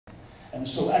And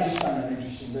so I just find that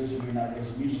interesting. Those of you not as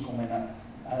a musical man,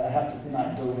 I have to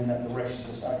not go in that direction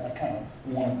because I kind of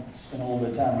want to spend a little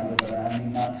bit of time with it, but I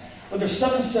need not. But there's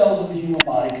 7 cells of the human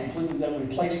body completely that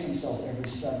replace themselves every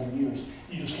 7 years.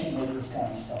 You just can't make this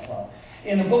kind of stuff up.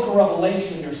 In the book of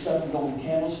Revelation, there's 7 golden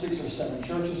candlesticks, there's 7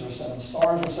 churches, there's 7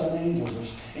 stars, there's 7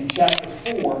 angels. In chapter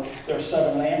 4, there's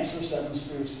 7 lamps, there's 7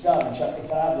 spirits of God. In chapter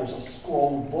 5, there's a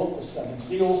scroll book with 7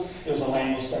 seals. There's a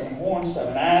lamb with 7 horns,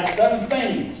 7 eyes, 7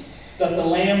 things that the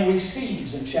Lamb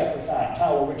receives in chapter 5.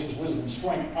 Power, riches, wisdom,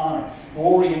 strength, honor,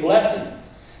 glory, and blessing.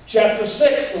 Chapter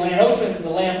 6, the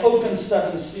Lamb opens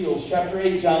 7 seals. Chapter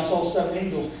 8, John saw 7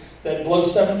 angels that blow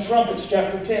 7 trumpets.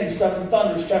 Chapter 10, 7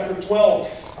 thunders. Chapter 12,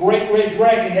 great red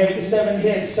dragon having 7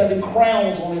 heads, 7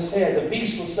 crowns on his head. The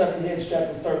beast with 7 heads.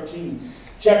 Chapter 13.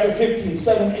 Chapter 15,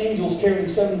 7 angels carrying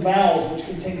 7 vials, which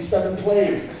contain 7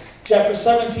 plagues. Chapter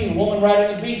 17, woman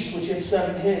riding a beast, which had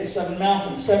 7 heads, 7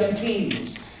 mountains, 7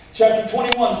 kings. Chapter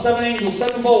 21, 7 angels,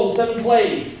 7 bowls, 7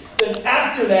 plagues. Then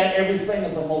after that, everything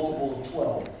is a multiple of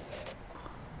 12.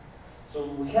 So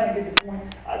we kind of get the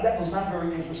point. That was not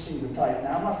very interesting to type.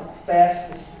 Now, I'm not the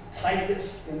fastest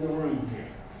typist in the room here.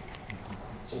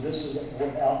 So this is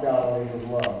without doubt a labor of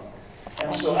love.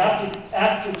 And so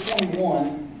after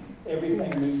 21,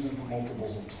 everything moves into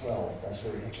multiples of 12. That's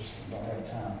very interesting. Don't have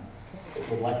time. But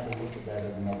would like to look at that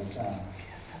at another time.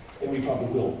 And we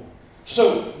probably will.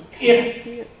 So,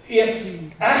 if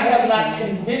I have not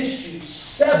convinced you,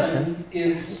 7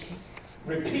 is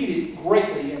repeated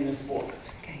greatly in this book.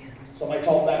 Somebody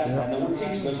talk back to me. I know we're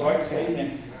teaching, but it's all right to say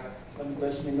amen. That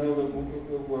lets me know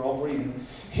that we're all breathing.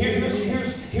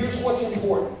 Here's what's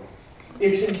important.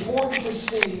 It's important to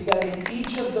see that in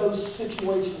each of those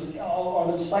situations, or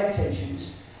those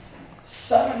citations,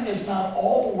 7 is not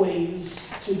always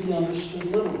to be understood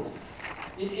literally.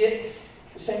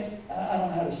 Saints, I don't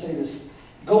know how to say this.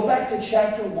 Go back to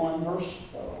chapter 1, verse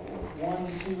 1,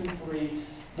 2, and 3.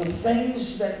 The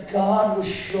things that God was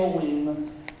showing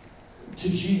to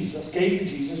Jesus, gave to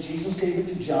Jesus. Jesus gave it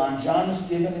to John. John has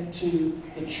given it to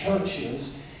the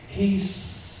churches. He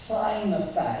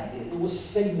signified it. It was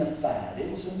signified. It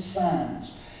was in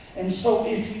signs. And so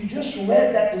if you just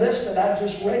read that list that I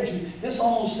just read you, this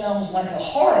almost sounds like a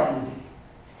horror movie.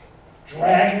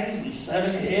 Dragons and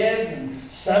 7 heads and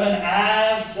 7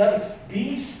 eyes, 7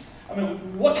 beasts. I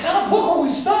mean, what kind of book are we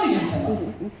studying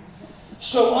tonight?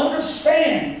 So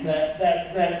understand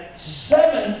that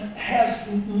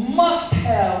 7 must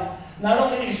have not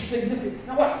only a significant.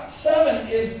 Now watch. 7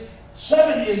 is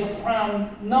a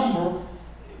prime number,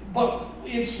 but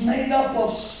it's made up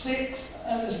of 6.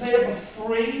 It's made up of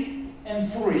 3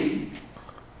 and 3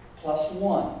 plus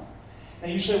 1. Now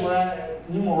you say, well,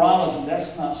 numerology,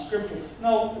 that's not scriptural.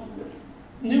 No,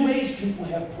 New Age people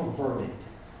have perverted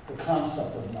the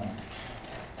concept of number.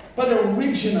 But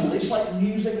originally, it's like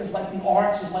music, it's like the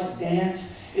arts, it's like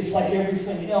dance, it's like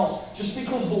everything else. Just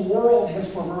because the world has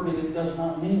perverted it does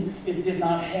not mean it did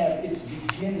not have its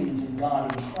beginnings in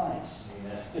God in Christ.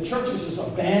 Amen. The churches just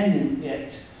abandoned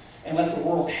it and let the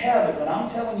world have it. But I'm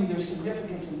telling you, there's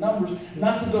significance in numbers.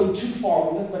 Not to go too far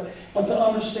with it, but to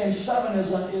understand 7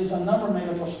 is a number made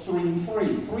up of 3 and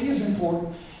 3. 3 is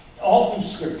important. All through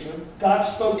Scripture, God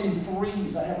spoke in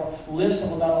 3s. I have a list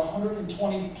of about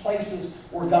 120 places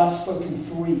where God spoke in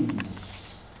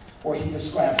 3s, where He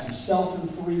describes Himself in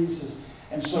 3s.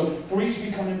 And so 3s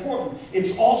become important.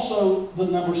 It's also the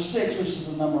number 6, which is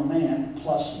the number man,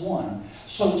 plus 1.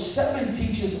 So 7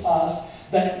 teaches us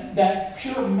that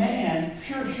pure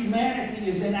humanity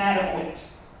is inadequate.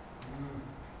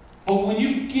 But when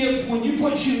you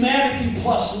put humanity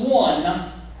plus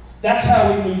 1, that's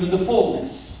how we move into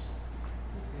fullness.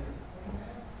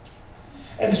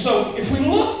 And so if we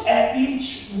look at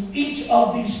each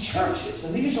of these churches,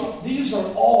 and these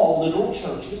are all literal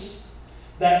churches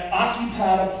that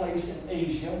occupied a place in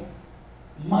Asia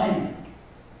Minor.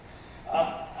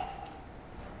 A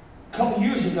couple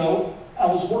years ago, I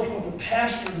was working with a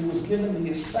pastor who was given the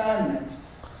assignment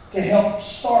to help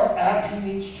start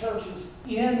IPH churches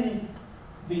in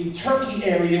the Turkey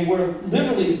area where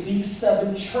literally these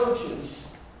 7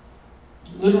 churches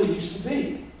literally used to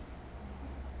be.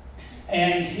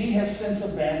 And he has since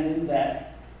abandoned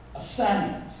that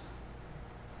assignment.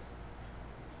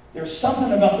 There's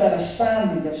something about that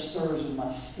assignment that stirs in my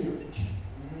spirit.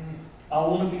 I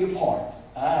want to be a part.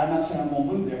 I'm not saying I'm going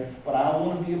to move there, but I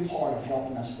want to be a part of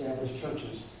helping establish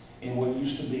churches in what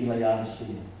used to be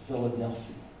Laodicea,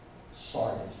 Philadelphia,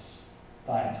 Sardis,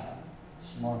 Thyatira,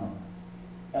 Smyrna,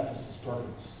 Ephesus,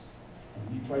 Pergamos.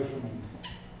 And you pray for me.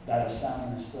 That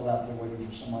assignment is still out there waiting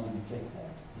for somebody to take that.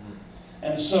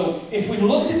 And so, if we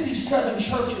looked at these 7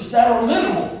 churches that are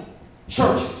literal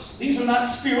churches. These are not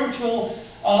spiritual,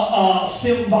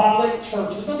 symbolic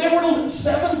churches. No, there were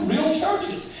 7 real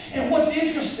churches. And what's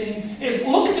interesting is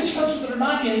look at the churches that are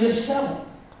not in this 7.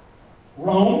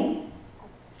 Rome,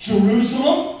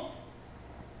 Jerusalem,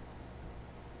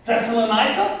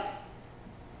 Thessalonica,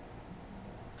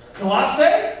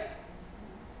 Colossae,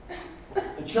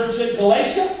 the church at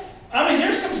Galatia. I mean,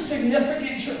 there's some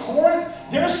significant Corinth.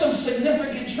 There's some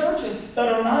significant churches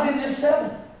that are not in this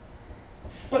 7.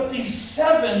 But these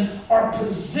 7 are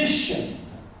positioned.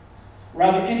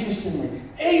 Rather interestingly,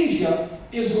 Asia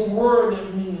is a word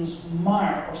that means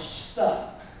mire or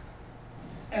stuck.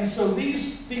 And so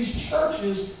these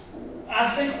churches,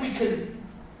 I think we could,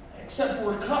 except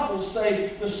for a couple,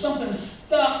 say there's something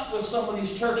stuck with some of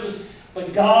these churches,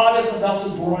 but God is about to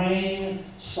bring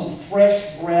some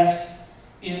fresh breath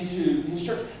into His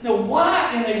church. Now,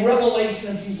 why in a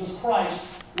revelation of Jesus Christ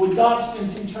would God spend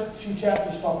 2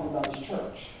 chapters talking about His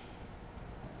church?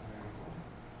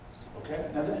 Okay?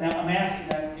 Now I'm asking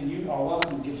that, and you are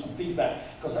welcome to give some feedback,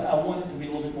 because I want it to be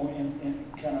a little bit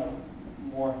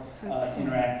more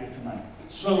interactive tonight.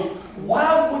 So,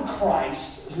 why would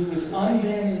Christ, who is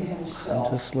unveiling Himself,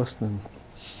 I'm just listening.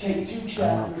 take 2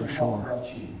 chapters and talk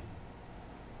about you?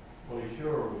 Well, he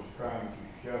sure was trying to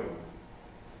show.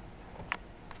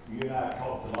 You and I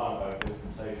talked a lot about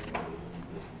dispensationalism and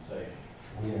dispensation.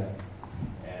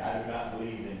 Yeah. And I do not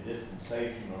believe in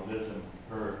dispensationalism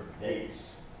per dates.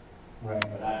 Right.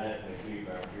 But I definitely believe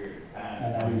our period of time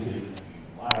And I do is too. in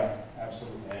human life. Right.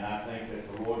 Absolutely. And I think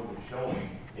that the Lord was showing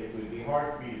it would be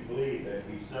hard for me to believe that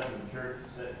these 7 churches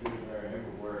set here, there, and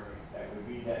everywhere that would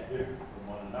be that different from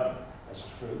one another. That's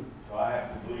true. So I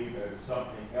have to believe there's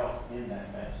something else in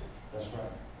that message. That's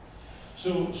right.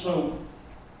 So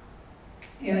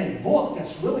in a book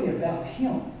that's really about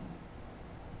Him,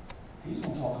 He's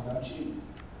going to talk about you.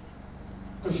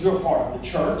 Because you're part of the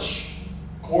church,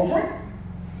 corporate.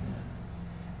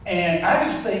 And I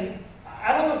just think,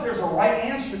 I don't know if there's a right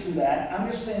answer to that. I'm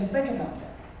just saying, think about that.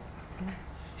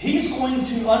 He's going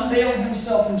to unveil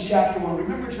Himself in chapter 1.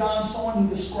 Remember John saw Him,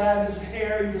 he described His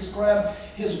hair, he described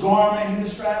His garment, he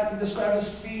described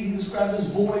His feet, he described His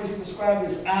voice, he described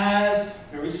His eyes,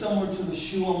 very similar to the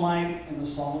Shulamite in the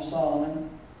Song of Solomon.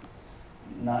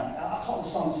 I call the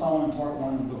Song of Solomon part 1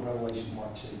 and the book of Revelation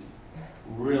part 2.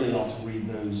 Really ought to read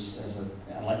those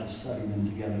I'd like to study them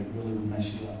together. It really would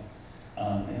mess you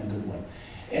up in a good way.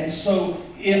 And so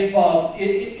if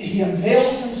He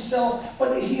unveils Himself,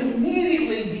 but He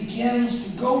immediately begins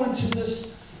to go into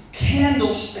this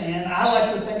candle stand. I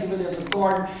like to think of it as a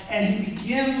garden. And He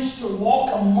begins to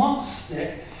walk amongst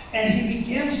it. And He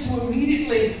begins to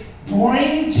immediately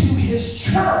bring to His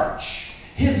church,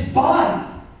 His body,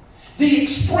 the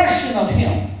expression of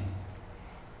Him.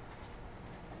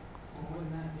 Well,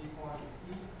 wouldn't that be part of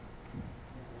the key?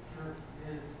 If the church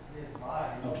is His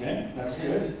body. Okay, that's this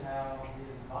good. is how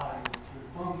His body should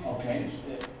function. Okay,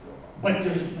 but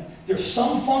there's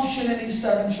some function in these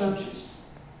 7 churches.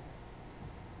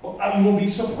 You will be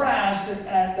surprised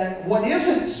at what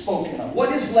isn't spoken of,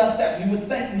 what is left out. You would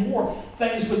think more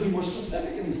things would be more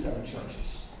specific in these 7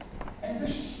 churches. And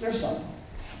there's some.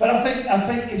 But I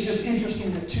think it's just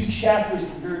interesting that 2 chapters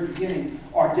at the very beginning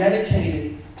are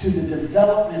dedicated to the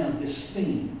development of this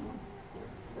theme.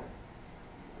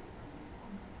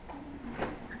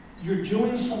 You're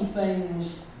doing some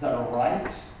things that are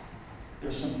right.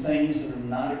 There's some things that are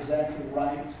not exactly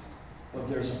right. But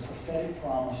there's a prophetic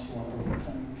promise to an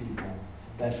overcoming people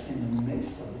that's in the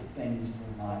midst of the things that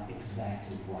are not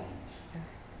exactly right.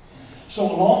 So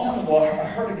a long time ago, I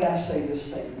heard a guy say this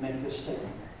statement, make this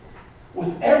statement.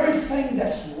 With everything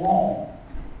that's wrong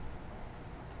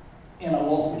in a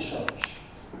local church,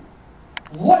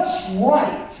 what's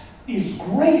right is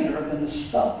greater than the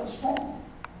stuff that's wrong.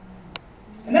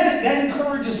 And that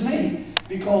encourages me,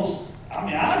 because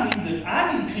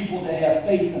I need people to have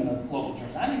faith in the local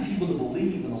church. I need people to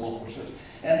believe in the local church.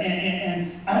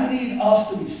 And I need us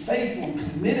to be faithful and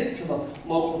committed to the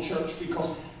local church, because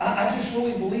I just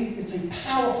really believe it's a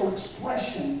powerful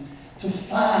expression to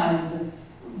find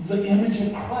the image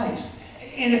of Christ.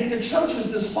 And if the church is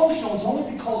dysfunctional, it's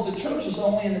only because the church is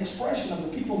only an expression of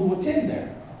the people who attend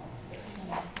there.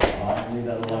 I leave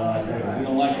that alone right there. We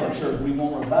don't like our church. We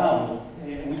want revival.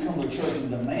 And we come to a church and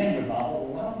demand revival.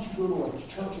 Well, why don't you go to a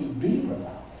church and be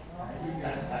revival?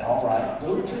 All right.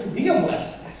 Go to church and be a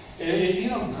blessing.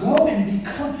 Go and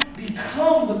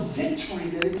become the victory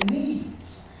that it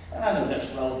needs. And I know that's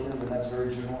relative and that's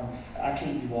very general. I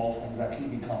can't do all things. I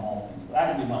can't become all things. But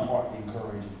I can do my part to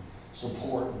encourage and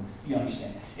support. And you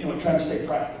understand. Anyway, trying to stay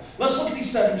practical. Let's look at these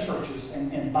 7 churches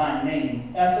and by name.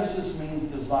 Ephesus means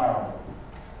desirable.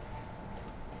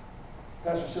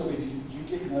 Pastor Sylvia, did you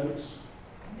get notes?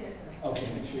 Yes. Okay,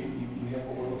 make sure you have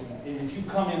what we're looking at. And if you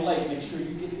come in late, make sure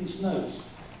you get these notes.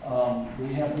 Do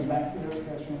we have them back there,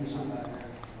 Pastor Anderson?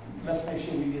 Let's make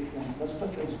sure we get them. Let's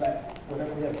put those back,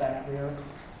 whatever we have back there,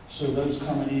 so those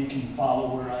coming in can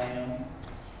follow where I am.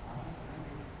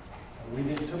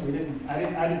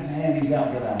 I didn't hand these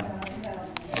out, did I?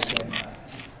 Okay.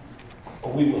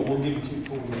 But we will. We'll give it to you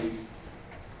before we leave.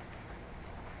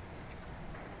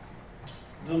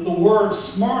 The word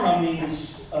Smyrna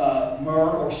means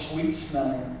myrrh or sweet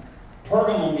smelling.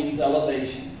 Pergamum means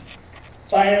elevation.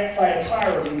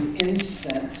 Thyatira means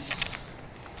incense.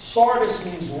 Sardis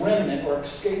means remnant or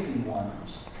escaping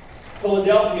ones.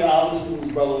 Philadelphia obviously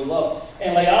means brotherly love.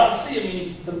 And Laodicea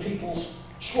means the people's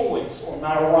choice or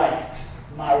my right.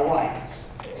 My right.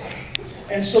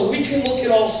 And so we can look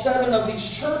at all 7 of these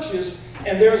churches,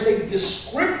 and there's a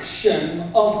description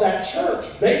of that church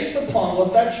based upon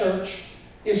what that church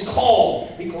is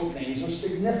called, because names are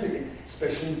significant,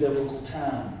 especially in biblical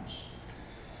times.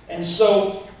 And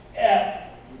so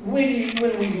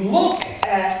when we look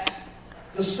at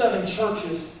the 7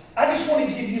 churches, I just want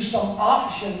to give you some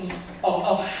options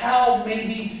of how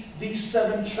maybe these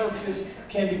 7 churches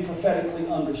can be prophetically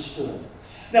understood.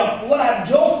 Now, what I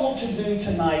don't want to do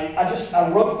tonight,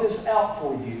 I wrote this out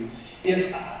for you,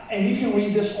 is, and you can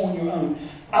read this on your own,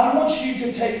 I want you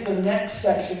to take the next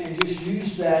section and just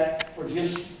use that for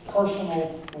just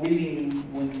personal reading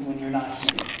when you're not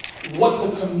here. What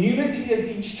the community of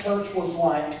each church was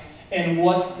like and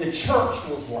what the church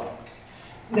was like.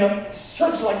 Now,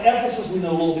 churches like Ephesus we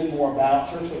know a little bit more about.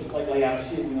 Churches like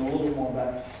Laodicea we know a little bit more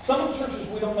about. Some of the churches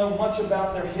we don't know much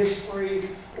about their history,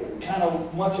 kind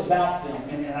of much about them,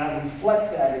 and I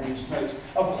reflect that in these notes.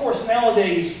 Of course,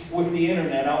 nowadays with the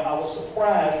internet, I was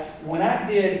surprised when I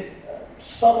did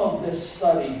some of this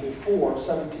study before,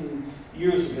 17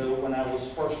 years ago, when I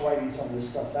was first writing some of this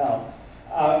stuff out.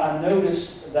 I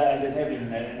noticed that I didn't have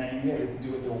internet, and you had to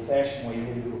do it the old-fashioned way. You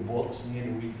had to go to books, and you had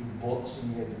to read through books,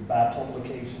 and you had to buy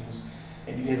publications,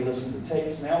 and you had to listen to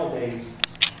tapes. Nowadays,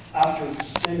 after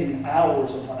spending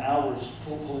hours upon hours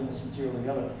pulling this material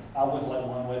together, I went to like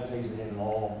one web page that had it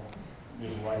all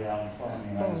just right out in front of me,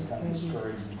 and I was kind of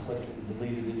discouraged and clicked it and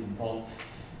deleted it and thought,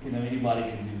 anybody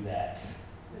can do that.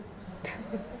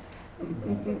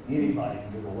 Anybody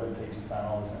can go to a web page and find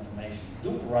all this information. Do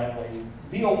it the right way.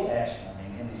 Be old-fashioned,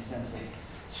 in the sense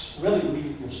of really read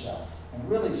it yourself and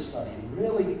really study and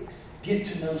really get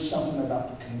to know something about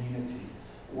the community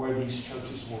where these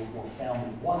churches were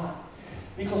founded. Why?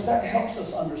 Because that helps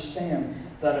us understand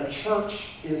that a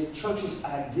church's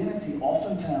identity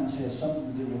oftentimes has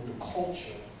something to do with the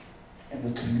culture and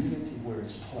the community where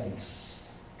it's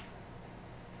placed.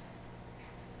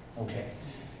 Okay.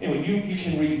 Anyway, you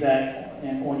can read that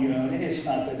on your own. It's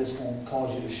not that it's going to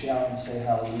cause you to shout and say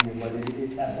hallelujah, but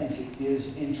I think it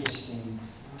is interesting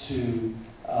to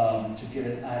get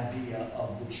an idea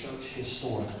of the church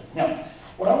historically. Now,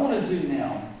 what I want to do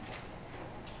now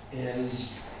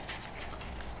is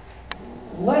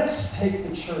let's take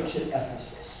the church at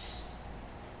Ephesus.